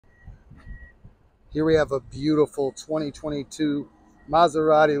Here we have a beautiful 2022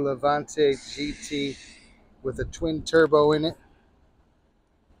 Maserati Levante GT with a twin turbo in it.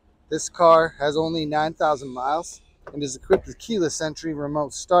 This car has only 9,000 miles and is equipped with keyless entry,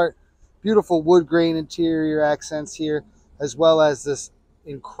 remote start, beautiful wood grain interior accents here, as well as this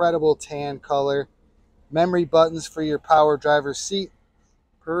incredible tan color, memory buttons for your power driver seat,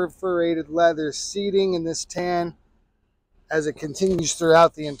 perforated leather seating in this tan as it continues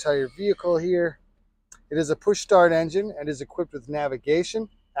throughout the entire vehicle here. It is a push-start engine and is equipped with navigation,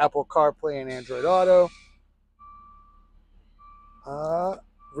 Apple CarPlay and Android Auto,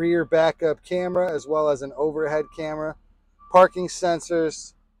 rear backup camera, as well as an overhead camera, parking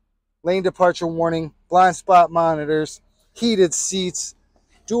sensors, lane departure warning, blind spot monitors, heated seats,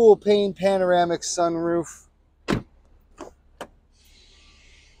 dual pane panoramic sunroof,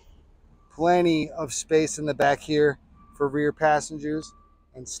 plenty of space in the back here for rear passengers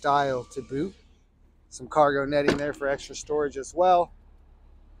and style to boot. Some cargo netting there for extra storage as well.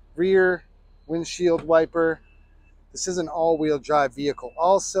 Rear windshield wiper. This is an all-wheel drive vehicle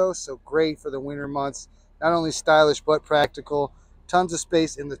also, so great for the winter months. Not only stylish, but practical. Tons of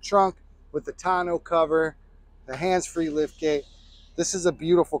space in the trunk with the tonneau cover, the hands-free liftgate. This is a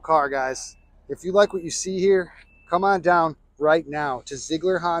beautiful car, guys. If you like what you see here, come on down right now to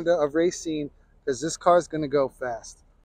Zeigler Honda of Racine, because this car is going to go fast.